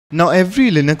Now every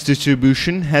Linux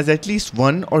distribution has at least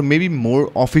one or maybe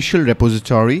more official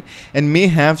repository and may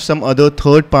have some other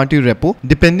third-party repo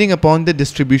depending upon the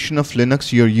distribution of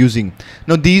Linux you're using.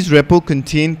 Now these repo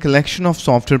contain collection of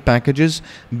software packages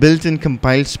built and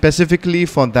compiled specifically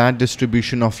for that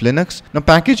distribution of Linux. Now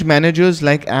package managers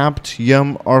like apt,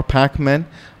 yum or pacman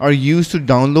are used to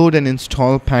download and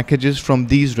install packages from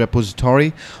these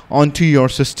repository onto your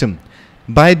system.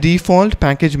 By default,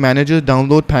 package managers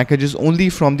download packages only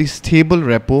from the stable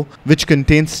repo, which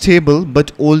contains stable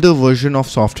but older version of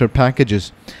software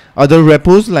packages. Other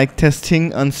repos like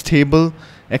testing, unstable,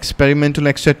 experimental,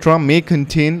 etc. may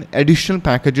contain additional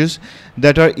packages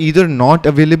that are either not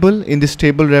available in the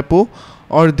stable repo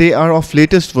or they are of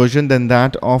latest version than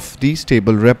that of the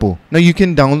stable repo. Now you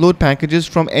can download packages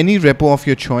from any repo of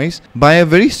your choice by a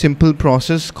very simple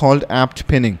process called apt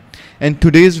pinning. And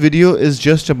today's video is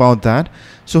just about that.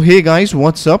 So hey guys,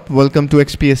 what's up? Welcome to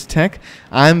XPS Tech.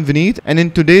 I'm Vineet, and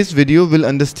in today's video we'll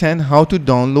understand how to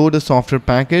download a software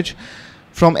package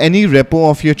from any repo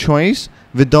of your choice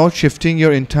without shifting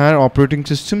your entire operating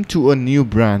system to a new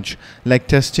branch like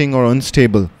testing or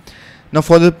unstable. Now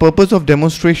for the purpose of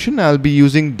demonstration, I'll be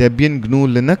using Debian GNU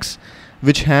Linux,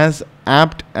 which has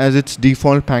apt as its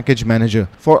default package manager.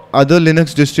 For other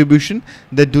Linux distribution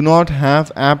that do not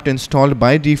have apt installed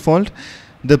by default,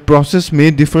 the process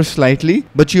may differ slightly,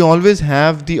 but you always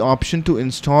have the option to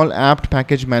install apt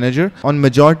package manager on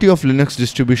majority of Linux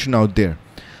distribution out there.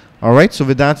 Alright, so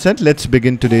with that said, let's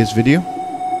begin today's video.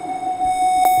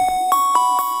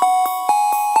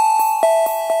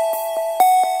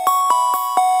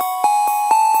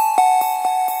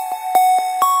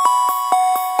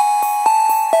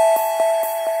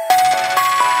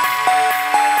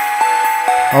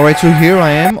 Alright, so here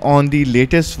I am on the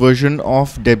latest version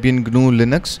of Debian GNU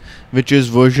Linux, which is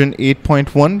version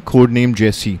 8.1, codename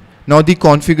Jessie. Now the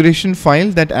configuration file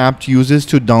that apt uses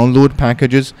to download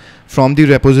packages from the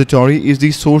repository is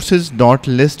the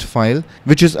sources.list file,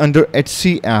 which is under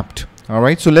etc apt.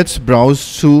 Alright, so let's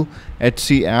browse to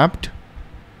etc apt.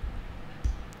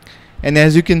 And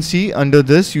as you can see, under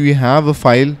this you have a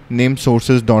file named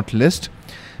sources.list.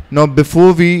 Now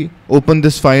before we open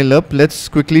this file up, let's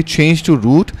quickly change to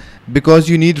root, because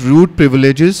you need root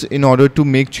privileges in order to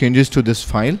make changes to this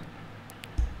file.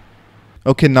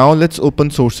 Okay, now let's open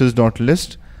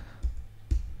sources.list.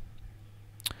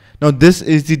 Now this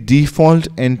is the default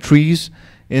entries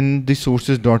in the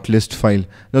sources.list file.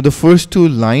 Now the first two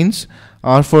lines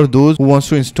are for those who wants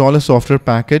to install a software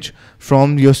package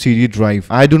from your CD drive.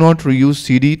 I do not reuse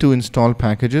CD to install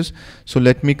packages, so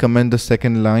let me comment the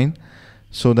second line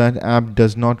so that apt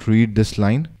does not read this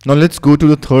line. Now let's go to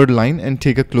the third line and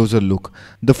take a closer look.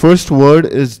 The first word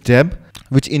is deb,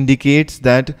 which indicates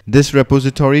that this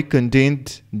repository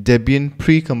contains Debian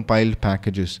pre-compiled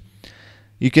packages.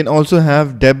 You can also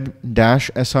have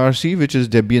deb-src, which is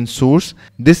Debian source.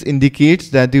 This indicates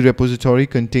that the repository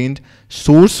contained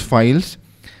source files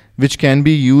which can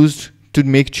be used to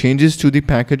make changes to the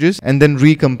packages and then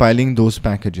recompiling those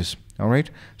packages.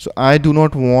 Alright, so I do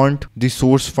not want the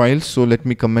source files, so let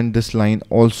me comment this line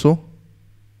also.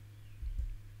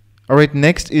 Alright,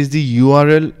 next is the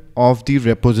URL of the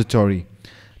repository.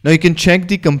 Now you can check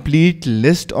the complete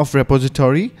list of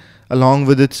repository along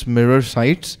with its mirror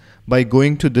sites by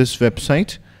going to this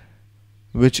website,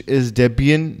 which is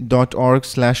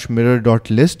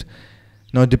debian.org/mirror.list.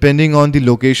 Now depending on the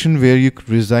location where you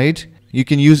reside, you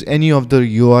can use any of the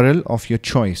URL of your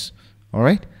choice.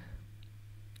 Alright,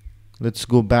 let's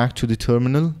go back to the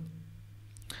terminal.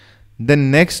 Then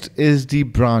next is the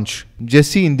branch.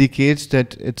 Jessie indicates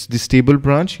that it's the stable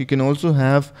branch. You can also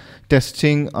have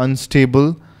testing,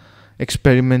 unstable,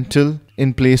 experimental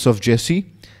in place of Jessie.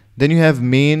 Then you have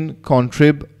main,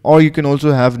 contrib, or you can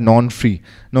also have non-free.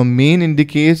 Now main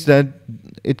indicates that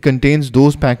it contains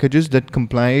those packages that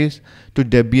complies to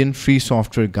Debian Free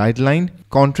Software Guideline.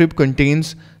 Contrib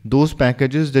contains those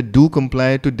packages that do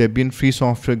comply to Debian Free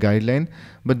Software Guideline,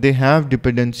 but they have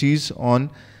dependencies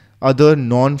on other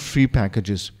non-free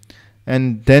packages.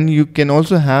 And then you can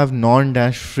also have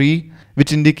non-free,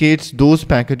 which indicates those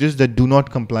packages that do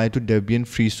not comply to Debian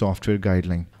Free Software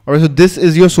Guideline. Alright, so this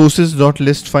is your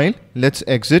sources.list file. Let's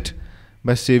exit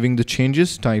by saving the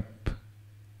changes. Type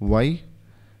Y,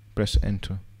 press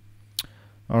enter.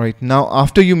 Alright, now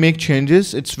after you make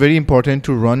changes, it's very important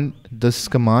to run this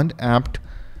command apt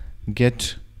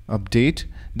get update.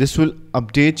 This will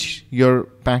update your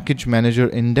package manager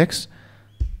index.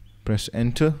 Press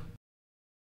enter.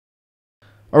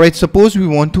 Alright, suppose we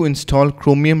want to install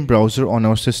Chromium browser on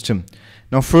our system.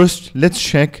 Now first, let's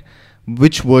check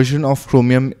which version of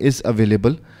Chromium is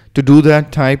available. To do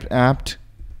that, type apt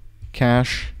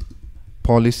cache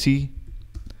policy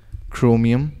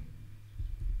chromium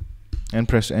and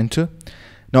press enter.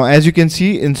 Now as you can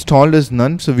see, installed is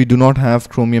none, so we do not have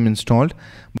chromium installed.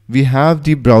 We have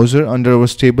the browser under our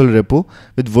stable repo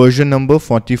with version number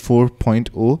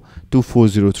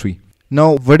 44.02403.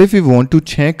 Now what if we want to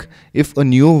check if a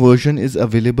new version is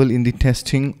available in the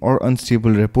testing or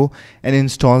unstable repo and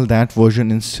install that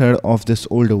version instead of this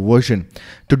older version?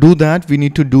 To do that, we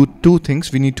need to do two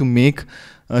things. We need to make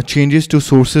changes to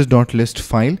sources.list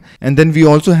file, and then we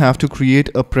also have to create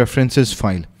a preferences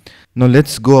file. Now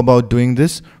let's go about doing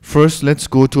this. First, let's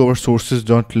go to our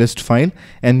sources.list file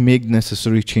and make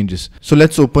necessary changes. So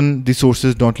let's open the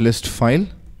sources.list file.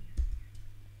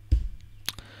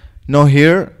 Now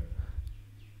here,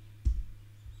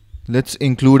 let's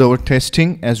include our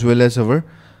testing as well as our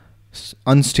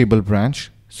unstable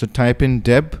branch. So type in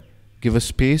deb, give a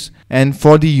space, and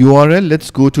for the URL,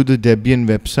 let's go to the Debian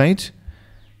website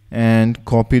and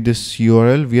copy this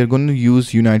URL. We are going to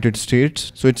use United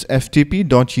States, so it's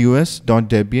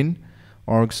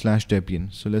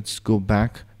ftp.us.debian.org/debian. So let's go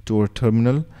back to our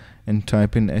terminal and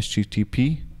type in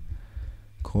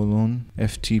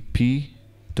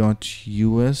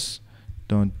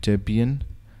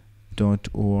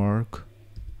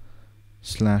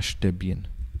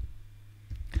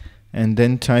and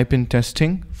then type in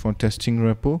testing for testing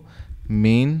repo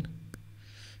main,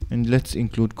 and let's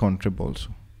include contrib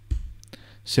also.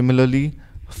 Similarly,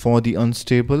 for the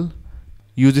unstable,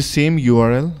 use the same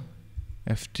URL,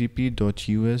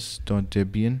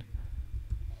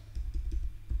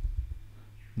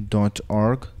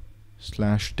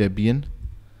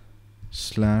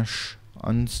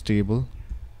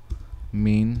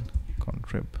 main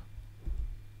contrib.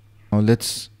 Now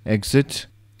let's exit,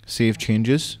 save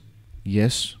changes,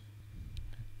 yes.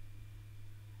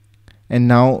 And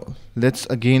now let's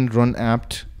again run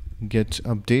apt get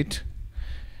update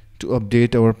to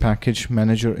update our package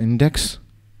manager index.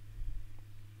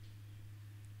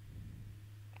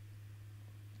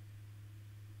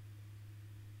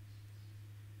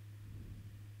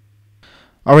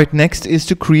 Alright, next is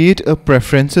to create a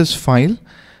preferences file.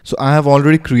 So I have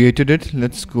already created it.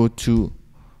 Let's go to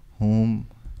home,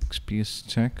 XPS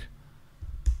Tech,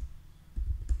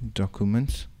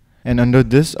 documents, and under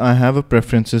this I have a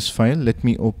preferences file. Let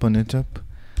me open it up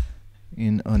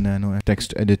in a nano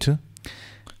text editor.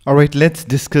 Alright, let's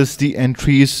discuss the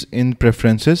entries in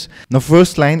preferences. Now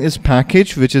first line is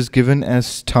package, which is given as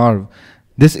star.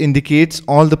 This indicates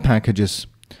all the packages.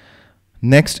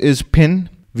 Next is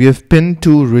pin. We have pin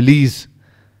to release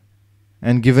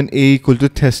and given a equal to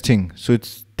testing. So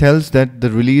it tells that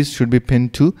the release should be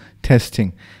pinned to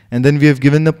testing. And then we have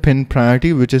given the pin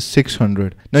priority, which is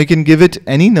 600. Now you can give it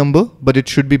any number, but it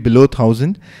should be below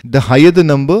 1000. The higher the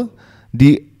number,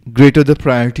 the greater the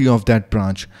priority of that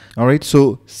branch. Alright,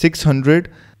 so 600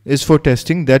 is for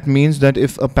testing. That means that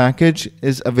if a package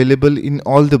is available in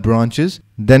all the branches,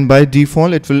 then by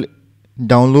default it will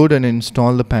download and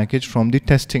install the package from the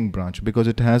testing branch because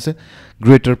it has a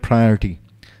greater priority.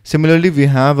 Similarly, we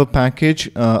have a package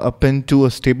a pin to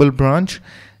a stable branch,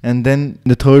 and then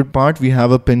the third part we have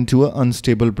a pin to an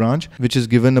unstable branch, which is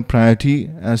given a priority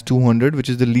as 200, which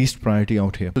is the least priority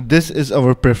out here. So this is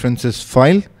our preferences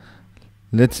file.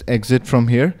 Let's exit from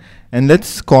here and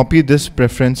let's copy this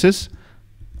preferences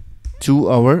to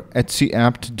our etc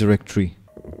apt directory.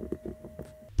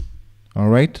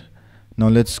 Alright, now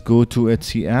let's go to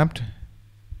etc apt,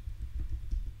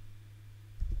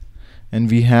 and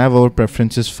we have our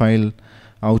preferences file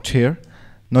out here.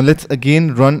 Now let's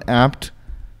again run apt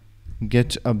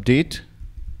get update.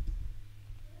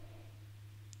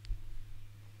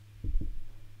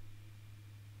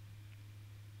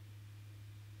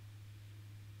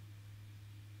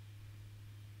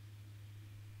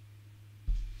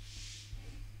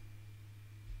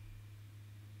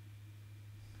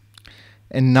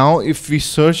 And now if we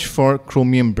search for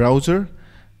Chromium browser,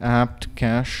 apt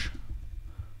cache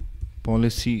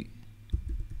policy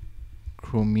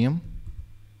Chromium,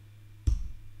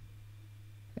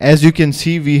 as you can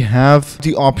see, we have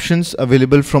the options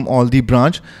available from all the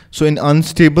branch. So in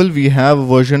unstable, we have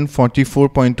version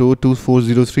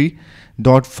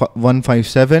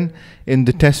 44.02403.157. In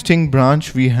the testing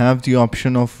branch, we have the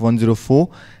option of 104,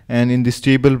 and in the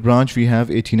stable branch, we have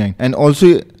 89. And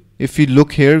also, if we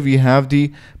look here, we have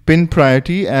the pin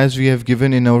priority as we have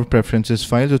given in our preferences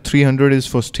file. So 300 is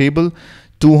for stable,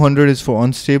 200 is for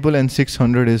unstable, and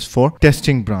 600 is for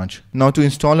testing branch. Now to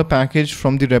install a package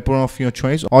from the repo of your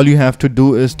choice, all you have to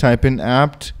do is type in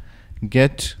apt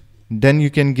get, then you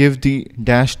can give the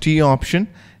 -t option,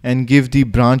 and give the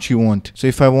branch you want. So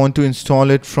if I want to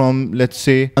install it from, let's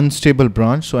say, unstable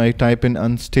branch, so I type in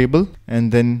unstable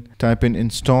and then type in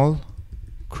install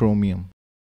chromium.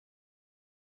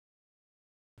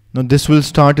 Now this will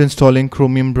start installing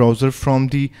Chromium browser from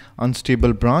the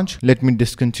unstable branch. Let me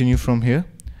discontinue from here.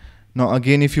 Now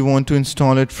again, if you want to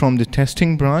install it from the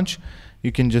testing branch,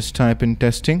 you can just type in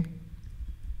testing.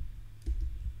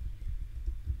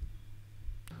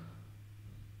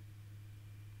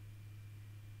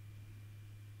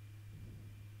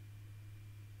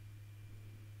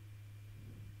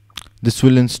 This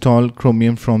will install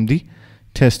Chromium from the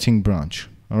testing branch.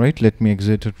 Alright, let me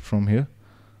exit it from here.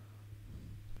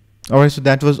 Alright, so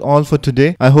that was all for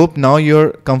today. I hope now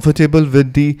you're comfortable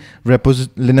with the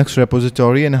Linux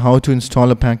repository and how to install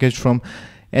a package from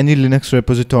any Linux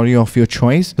repository of your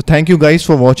choice. So thank you guys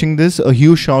for watching this. A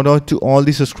huge shout out to all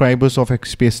the subscribers of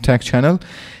XPS Tech channel.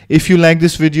 If you like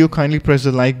this video, kindly press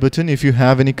the like button. If you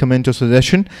have any comment or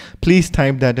suggestion, please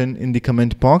type that in the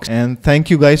comment box. And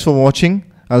thank you guys for watching.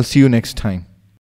 I'll see you next time.